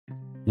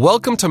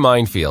Welcome to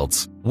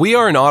Mindfields. We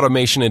are an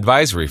automation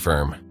advisory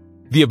firm.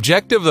 The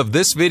objective of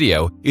this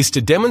video is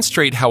to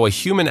demonstrate how a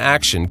human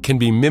action can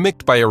be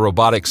mimicked by a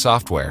robotic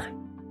software.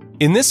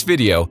 In this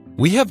video,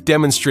 we have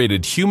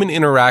demonstrated human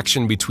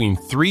interaction between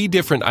 3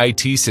 different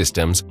IT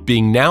systems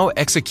being now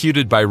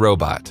executed by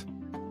robot.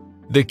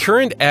 The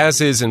current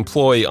as-is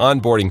employee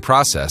onboarding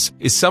process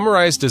is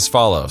summarized as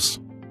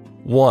follows.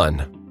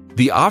 1.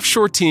 The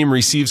offshore team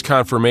receives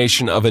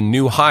confirmation of a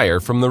new hire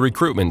from the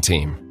recruitment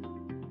team.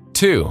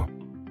 2.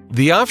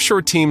 The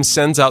offshore team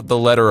sends out the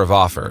letter of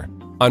offer.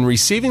 On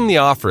receiving the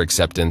offer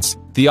acceptance,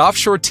 the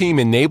offshore team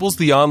enables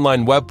the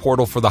online web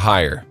portal for the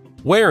hire,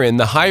 wherein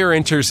the hire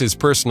enters his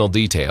personal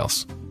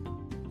details.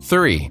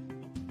 3.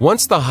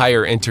 Once the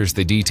hire enters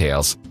the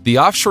details, the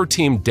offshore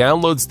team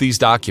downloads these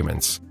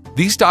documents.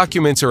 These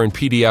documents are in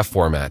PDF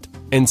format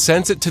and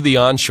sends it to the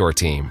onshore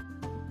team.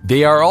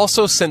 They are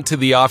also sent to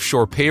the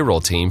offshore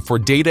payroll team for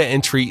data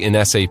entry in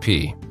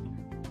SAP.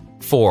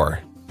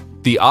 4.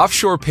 The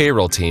offshore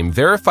payroll team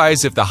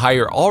verifies if the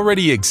hire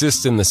already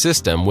exists in the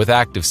system with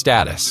active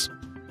status.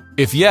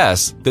 If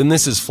yes, then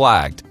this is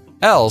flagged.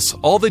 Else,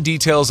 all the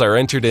details are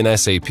entered in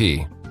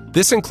SAP.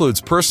 This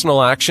includes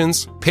personal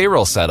actions,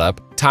 payroll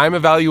setup, time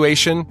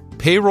evaluation,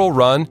 payroll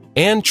run,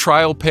 and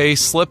trial pay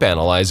slip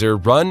analyzer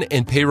run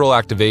and payroll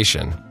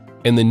activation,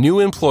 and the new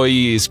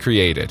employee is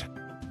created.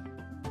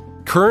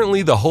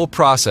 Currently, the whole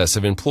process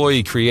of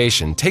employee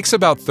creation takes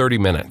about 30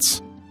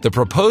 minutes. The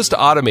proposed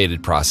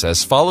automated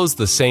process follows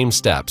the same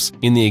steps,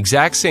 in the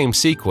exact same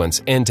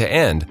sequence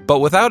end-to-end, but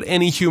without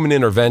any human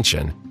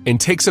intervention, and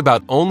takes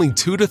about only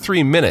 2 to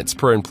 3 minutes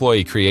per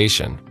employee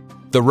creation.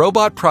 The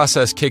robot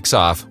process kicks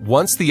off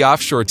once the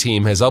offshore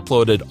team has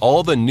uploaded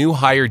all the new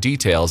hire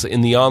details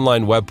in the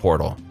online web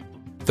portal.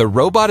 The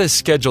robot is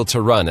scheduled to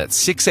run at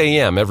 6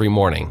 a.m. every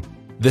morning.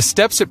 The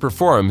steps it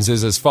performs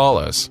is as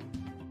follows.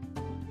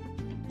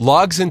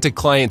 Logs into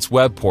client's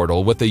web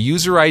portal with a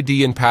user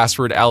ID and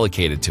password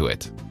allocated to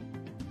it.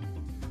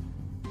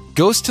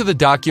 Goes to the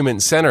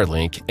Document Center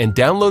link and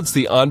downloads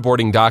the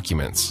onboarding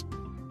documents.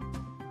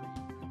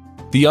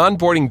 The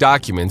onboarding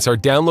documents are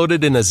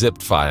downloaded in a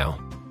zipped file.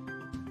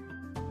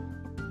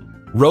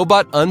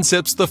 Robot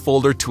unzips the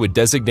folder to a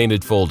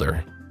designated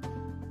folder.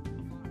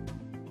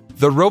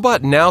 The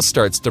robot now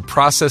starts to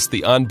process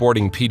the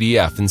onboarding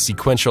PDF in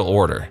sequential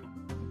order.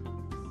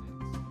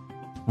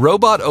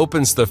 Robot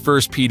opens the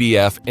first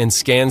PDF and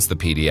scans the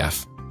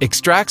PDF,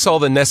 extracts all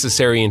the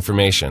necessary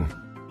information.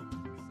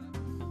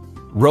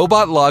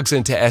 Robot logs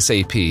into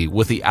SAP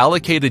with the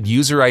allocated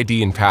user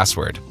ID and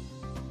password.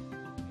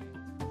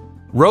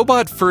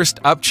 Robot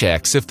first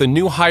upchecks if the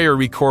new hire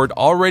record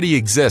already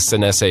exists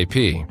in SAP.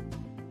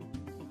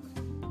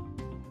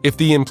 If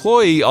the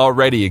employee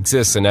already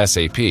exists in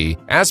SAP,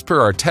 as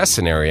per our test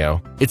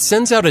scenario, it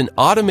sends out an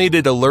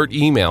automated alert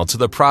email to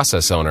the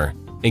process owner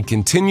and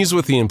continues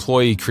with the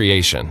employee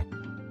creation.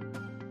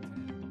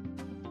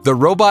 The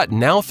robot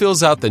now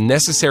fills out the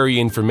necessary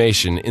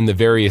information in the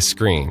various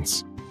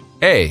screens.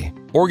 A.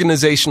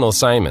 Organizational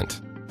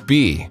assignment.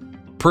 B.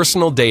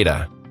 Personal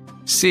data.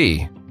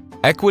 C.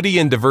 Equity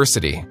and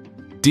diversity.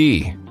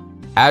 D.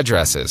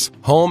 Addresses,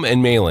 home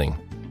and mailing.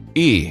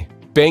 E.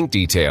 Bank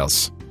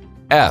details.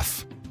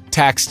 F.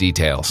 Tax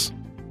details.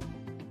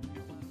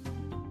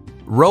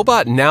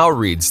 Robot now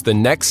reads the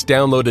next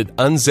downloaded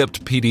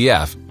unzipped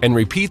PDF and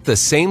repeat the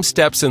same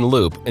steps in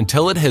loop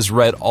until it has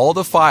read all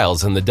the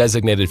files in the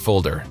designated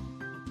folder.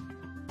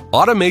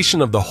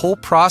 Automation of the whole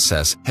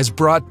process has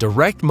brought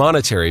direct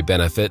monetary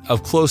benefit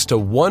of close to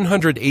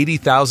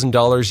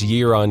 $180,000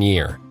 year on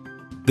year.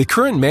 The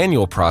current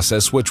manual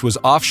process, which was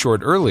offshored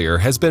earlier,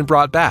 has been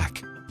brought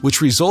back, which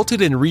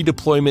resulted in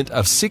redeployment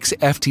of 6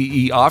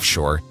 FTE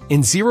offshore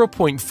and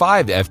 0.5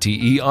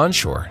 FTE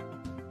onshore.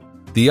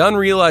 The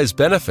unrealized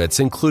benefits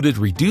included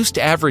reduced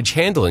average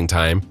handling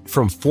time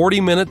from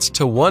 40 minutes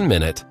to 1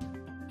 minute,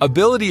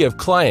 ability of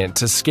client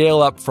to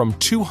scale up from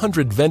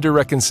 200 vendor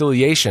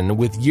reconciliation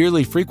with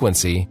yearly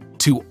frequency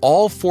to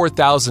all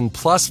 4,000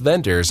 plus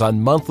vendors on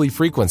monthly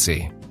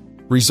frequency,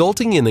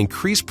 resulting in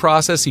increased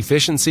process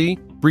efficiency,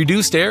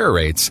 reduced error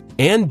rates,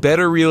 and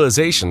better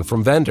realization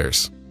from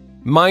vendors.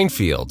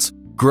 Mindfields,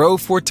 grow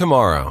for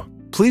tomorrow.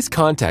 Please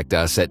contact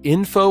us at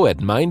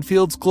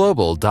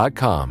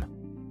info@mindfieldsglobal.com.